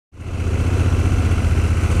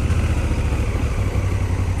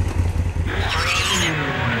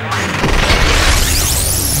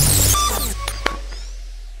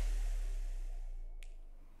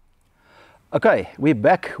Okay, we're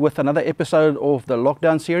back with another episode of the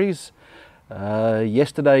lockdown series.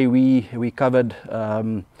 Yesterday we covered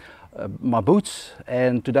my boots,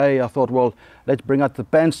 and today I thought, well, let's bring out the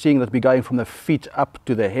pants, seeing that we're going from the feet up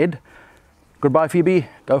to the head. Goodbye, Phoebe.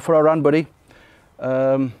 Go for a run, buddy,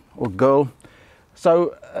 or girl.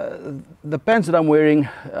 So the pants that I'm wearing,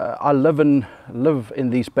 I live in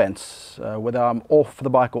these pants, whether I'm off the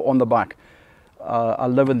bike or on the bike. I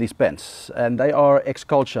live in these pants, and they are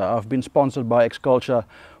xkulcha. I've been sponsored by xkulcha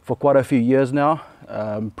for quite a few years now.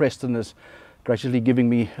 Preston is graciously giving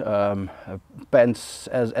me pants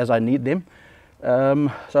as I need them.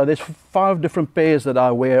 So there's 5 different pairs that I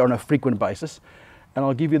wear on a frequent basis, and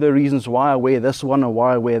I'll give you the reasons why I wear this one and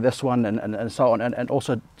why I wear this one, and so on, and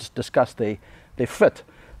also just discuss their fit.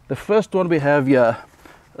 The first one we have here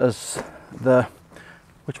is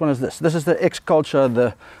which one is this? This is the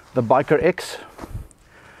xkulcha, the Biker X.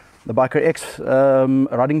 The Biker X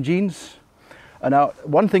running jeans. And now,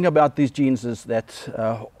 one thing about these jeans is that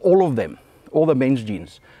all of them, all the men's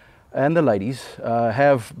jeans and the ladies,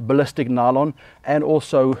 have ballistic nylon and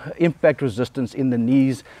also impact resistance in the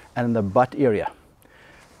knees and in the butt area.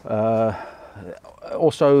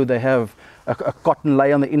 Also, they have a cotton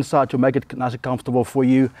layer on the inside to make it nice and comfortable for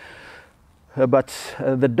you. But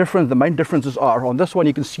the main differences are, on this one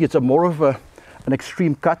you can see it's more of an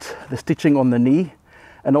extreme cut, the stitching on the knee,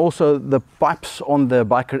 and also the pipes on the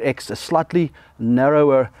Biker X is slightly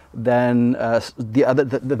narrower than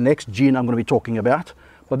the next jean I'm going to be talking about.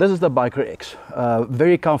 But this is the Biker X.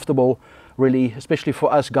 Very comfortable, really, especially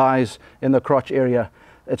for us guys in the crotch area.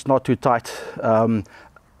 It's not too tight. A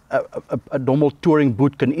normal touring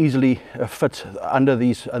boot can easily fit under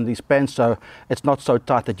these pants, so it's not so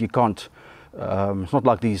tight that you can't. It's not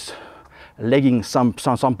like these leggings some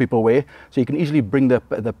people wear, so you can easily bring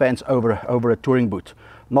the pants over a touring boot.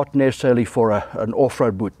 Not necessarily for an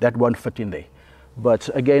off-road boot, that won't fit in there. But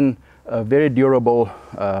again, very durable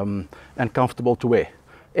and comfortable to wear.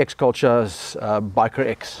 xkulcha's Biker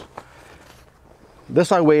X.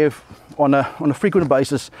 This I wear on a frequent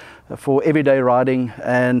basis for everyday riding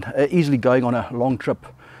and easily going on a long trip.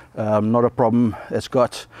 Not a problem. It's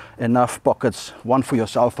got enough pockets, one for your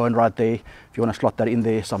cell phone right there, if you want to slot that in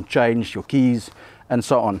there, some change, your keys, and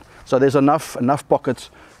so on. So there's enough pockets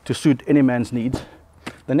to suit any man's needs.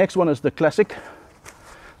 The next one is the classic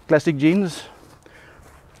jeans.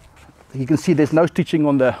 You can see there's no stitching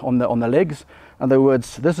on the legs. In other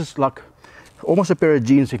words, this is like almost a pair of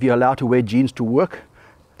jeans if you're allowed to wear jeans to work.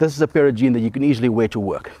 This is a pair of jeans that you can easily wear to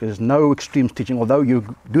work. There's no extreme stitching, although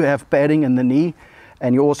you do have padding in the knee,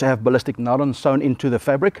 and you also have ballistic nylon sewn into the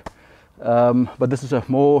fabric. But this is a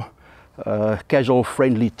more casual,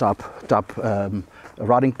 friendly type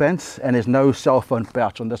riding pants, and there's no cell phone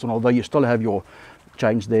pouch on this one, although you still have your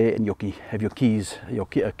change there and your keys, your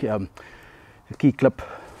key clip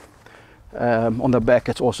on the back.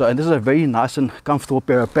 It's also, and this is a very nice and comfortable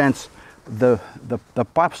pair of pants. The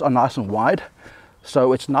pipes are nice and wide,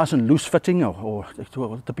 so it's nice and loose fitting, or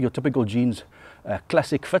your typical jeans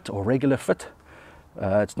classic fit or regular fit.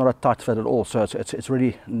 It's not a tight fit at all, so it's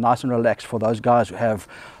really nice and relaxed for those guys who have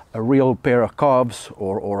a real pair of calves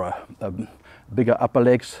or a bigger upper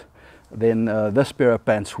legs. Then this pair of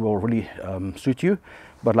pants will really suit you.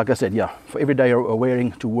 But like I said, yeah, for everyday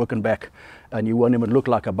wearing to work and back, and you won't even look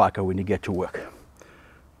like a biker when you get to work.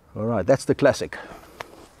 All right, that's the classic.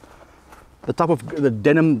 The type of the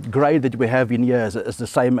denim grade that we have in here is the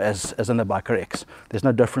same as in the Biker X. There's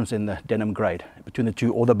no difference in the denim grade between the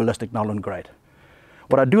two, or the ballistic nylon grade.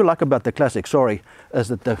 What I do like about the classic, is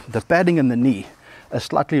that the padding in the knee is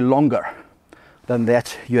slightly longer than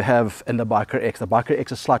that you have in the Biker X. The Biker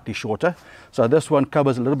X is slightly shorter, so this one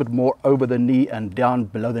covers a little bit more over the knee and down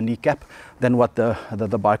below the kneecap than what the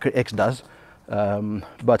Biker X does,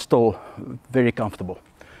 but still very comfortable.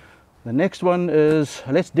 The next one is,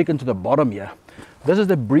 let's dig into the bottom here. This is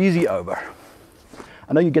the breezy over.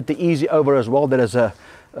 I know you get the easy over as well. There is a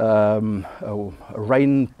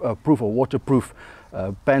rain-proof or waterproof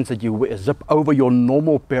pants that you wear, zip over your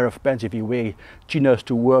normal pair of pants. If you wear chinos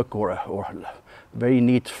to work, or very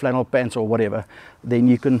neat flannel pants or whatever, then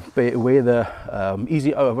you can wear the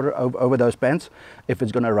easy over those pants if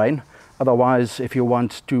it's going to rain. Otherwise, if you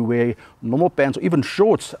want to wear normal pants or even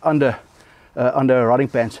shorts under riding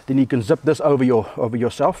pants, then you can zip this over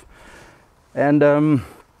yourself, and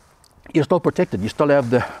you're still protected. You still have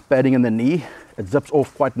the padding in the knee. It zips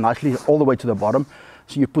off quite nicely all the way to the bottom,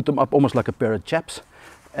 so you put them up almost like a pair of chaps.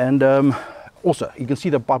 And also you can see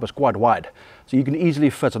the pipe is quite wide, so you can easily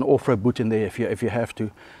fit an off-road boot in there if you have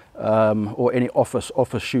to. or any office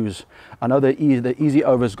shoes. I know the Easy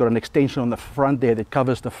Over's got an extension on the front there that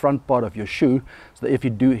covers the front part of your shoe, so that if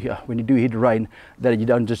you do, when you do hit rain, that you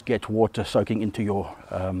don't just get water soaking into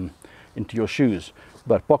your shoes.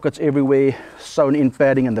 But pockets everywhere, sewn in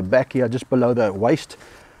padding in the back here, just below the waist,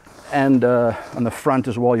 and on the front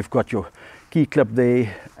as well, you've got your key clip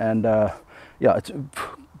there, and yeah, it's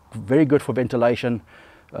very good for ventilation.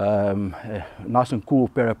 Nice and cool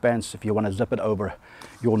pair of pants if you want to zip it over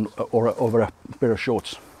over a pair of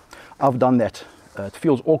shorts. I've done that. It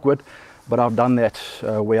feels awkward, but I've done that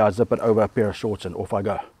where I zip it over a pair of shorts and off I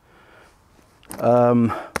go.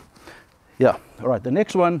 Yeah, all right, the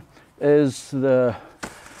next one is the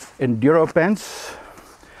Enduro pants.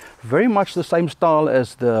 Very much the same style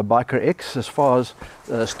as the Biker X as far as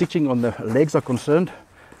stitching on the legs are concerned.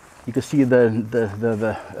 You can see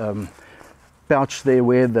the pouch there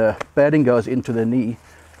where the padding goes into the knee.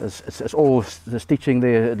 It's all the stitching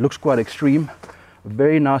there. It looks quite extreme. A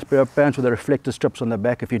very nice pair of pants with the reflector strips on the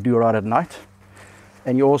back if you do ride at night.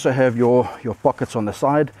 And you also have your pockets on the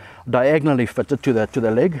side, diagonally fitted to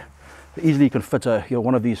the leg. Easily you can fit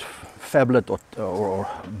one of these phablet or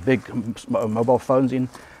big mobile phones in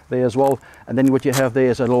there as well. And then what you have there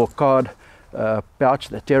is a little card pouch,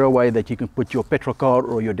 the tearaway, that you can put your petrol card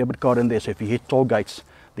or your debit card in there. So if you hit toll gates,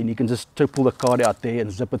 then you can just pull the card out there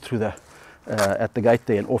and zip it through the at the gate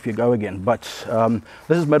there, and off you go again. But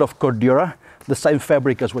this is made of Cordura, the same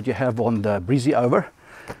fabric as what you have on the Breezy Over.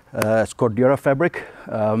 It's Cordura fabric,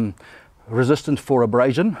 resistant for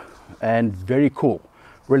abrasion, and very cool.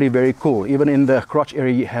 Really very cool. Even in the crotch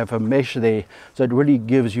area you have a mesh there, so it really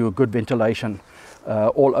gives you a good ventilation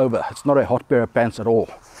all over. It's not a hot pair of pants at all,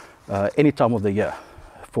 any time of the year.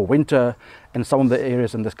 For winter and some of the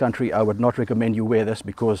areas in this country, I would not recommend you wear this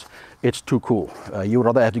because it's too cool. You would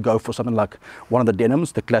rather have to go for something like one of the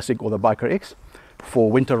denims, the Classic or the Biker X, for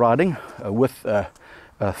winter riding with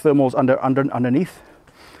thermals underneath.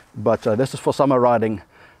 But this is for summer riding,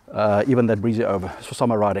 even that Breezy Over. It's for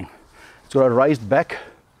summer riding. It's got a raised back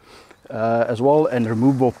as well, and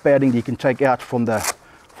removable padding that you can take out from the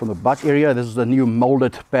butt area. This is the new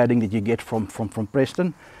molded padding that you get from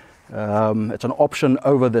Preston. It's an option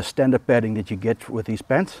over the standard padding that you get with these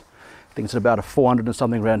pants. I think it's about a 400 and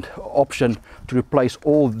something rand option to replace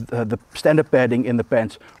all the standard padding in the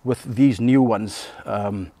pants with these new ones.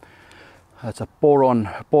 It's a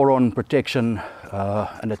pour-on protection,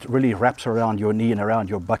 and it really wraps around your knee and around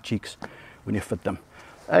your butt cheeks when you fit them.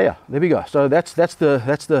 Yeah, there we go. So that's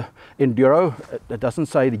the Enduro. It doesn't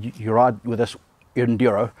say that you ride with this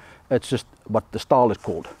Enduro. It's just what the style is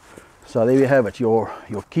called. So there you have it, your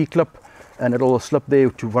key clip, and it'll slip there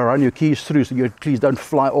to run your keys through, so your keys don't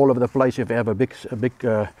fly all over the place if you have a big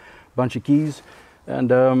bunch of keys. And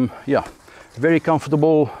yeah, very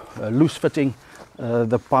comfortable, loose fitting.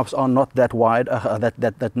 The pipes are not that wide,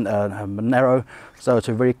 that narrow, so it's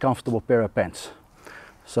a very comfortable pair of pants.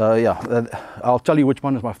 So yeah, I'll tell you which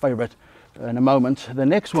one is my favorite in a moment. The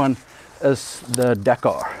next one is the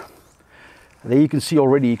Dakar. There you can see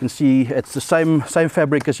already, you can see it's the same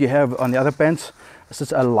fabric as you have on the other pants. It's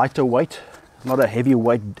just a lighter weight, not a heavy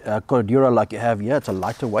weight Cordura like you have here. It's a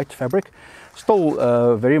lighter weight fabric.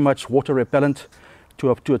 Still very much water repellent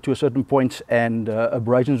to a certain point, and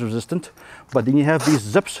abrasions resistant. But then you have these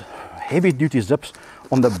zips, heavy duty zips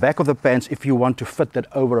on the back of the pants if you want to fit that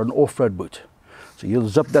over an off-road boot. So you'll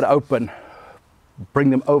zip that open,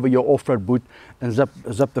 bring them over your off-road boot, and zip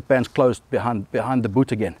the pants closed behind the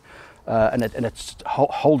boot again. And it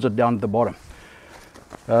holds it down at the bottom.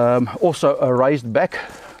 Also a raised back,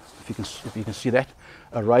 if you can see that,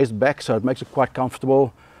 a raised back, so it makes it quite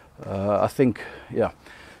comfortable. I think, yeah,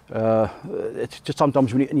 it's just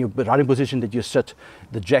sometimes when you're in your riding position that you sit,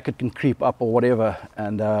 the jacket can creep up or whatever,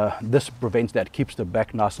 and this prevents that, keeps the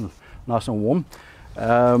back nice and warm.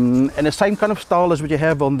 And the same kind of style as what you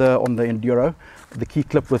have on the Enduro, the key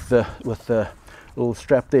clip with the little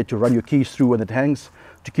strap there to run your keys through when it hangs,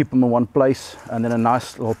 to keep them in one place, and then a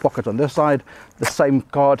nice little pocket on this side. The same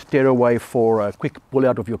card tearaway for a quick pull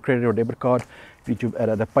out of your credit or debit card if you need to at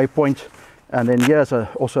a pay point. And then here's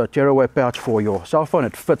also a tearaway pouch for your cell phone.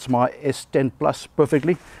 It fits my S10 Plus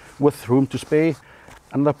perfectly with room to spare.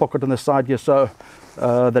 Another pocket on the side here. So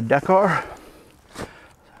the Dakar,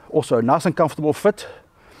 also nice and comfortable fit,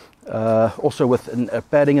 also with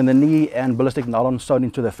padding in the knee and ballistic nylon sewn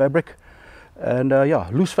into the fabric. And yeah,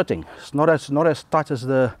 loose fitting. It's not as tight as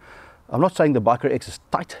the. I'm not saying the Biker X is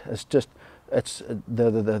tight. It's just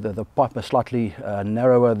the pipe is slightly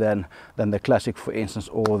narrower than the Classic, for instance,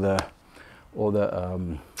 or the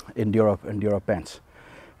Enduro pants.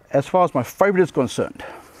 As far as my favorite is concerned,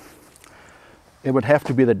 it would have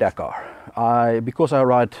to be the Dakar. because I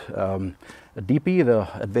ride a DP, the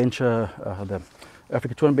Adventure, the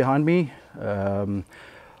Africa Twin behind me,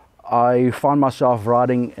 I find myself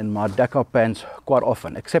riding in my Dakar pants quite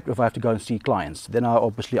often, except if I have to go and see clients. Then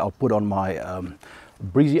I'll put on my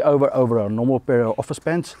breezy over a normal pair of office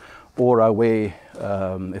pants, or I wear,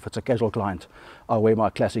 if it's a casual client, I wear my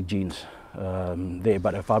classic jeans there.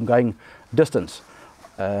 But if I'm going distance,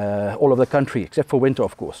 all over the country, except for winter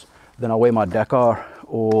of course, then I wear my Dakar,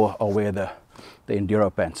 or I'll wear the Enduro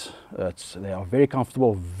pants. They are very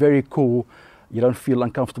comfortable, very cool. You don't feel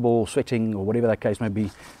uncomfortable sweating or whatever that case may be.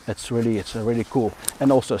 It's really cool. And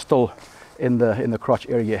also still in the crotch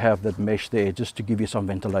area you have that mesh there just to give you some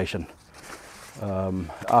ventilation.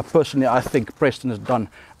 I think Preston has done,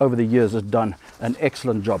 over the years, has done an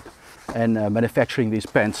excellent job in manufacturing these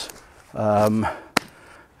pants, and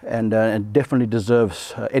it definitely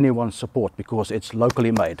deserves anyone's support because it's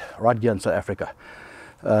locally made right here in South Africa.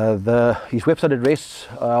 His website address,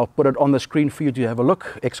 I'll put it on the screen for you to have a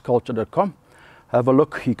look, xkulcha.com. Have a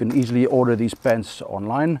look. You can easily order these pants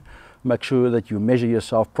online. Make sure that you measure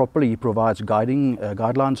yourself properly. He provides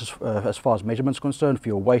guidelines as far as measurements concerned for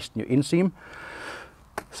your waist and your inseam.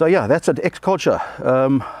 So yeah, that's it, xkulcha.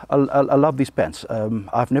 I love these pants.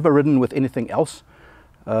 I've never ridden with anything else.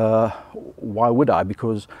 Why would I?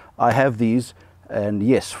 Because I have these, and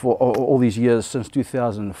yes, for all these years since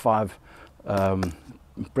 2005,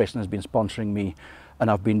 Preston has been sponsoring me, and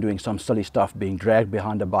I've been doing some silly stuff, being dragged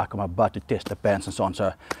behind the bike on my butt to test the pants and so on.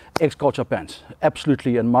 So xkulcha pants,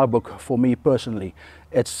 absolutely, in my book, for me personally,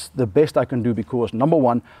 it's the best I can do because number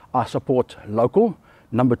one, I support local.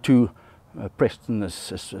 Number two, Preston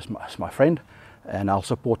is my friend, and I'll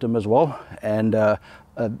support him as well. And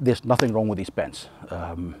there's nothing wrong with these pants.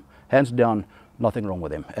 Hands down, nothing wrong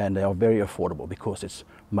with them. And they are very affordable because it's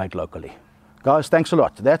made locally. Guys, thanks a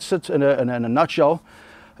lot. That's it in a nutshell.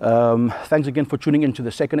 Thanks again for tuning into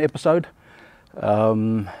the second episode.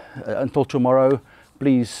 Until tomorrow,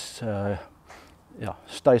 please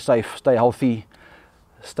stay safe, stay healthy,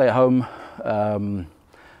 stay home,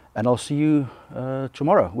 and I'll see you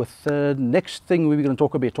tomorrow with the next thing we're going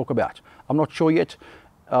to talk about. I'm not sure yet.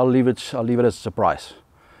 I'll leave it as a surprise.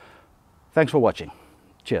 Thanks for watching.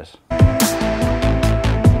 Cheers.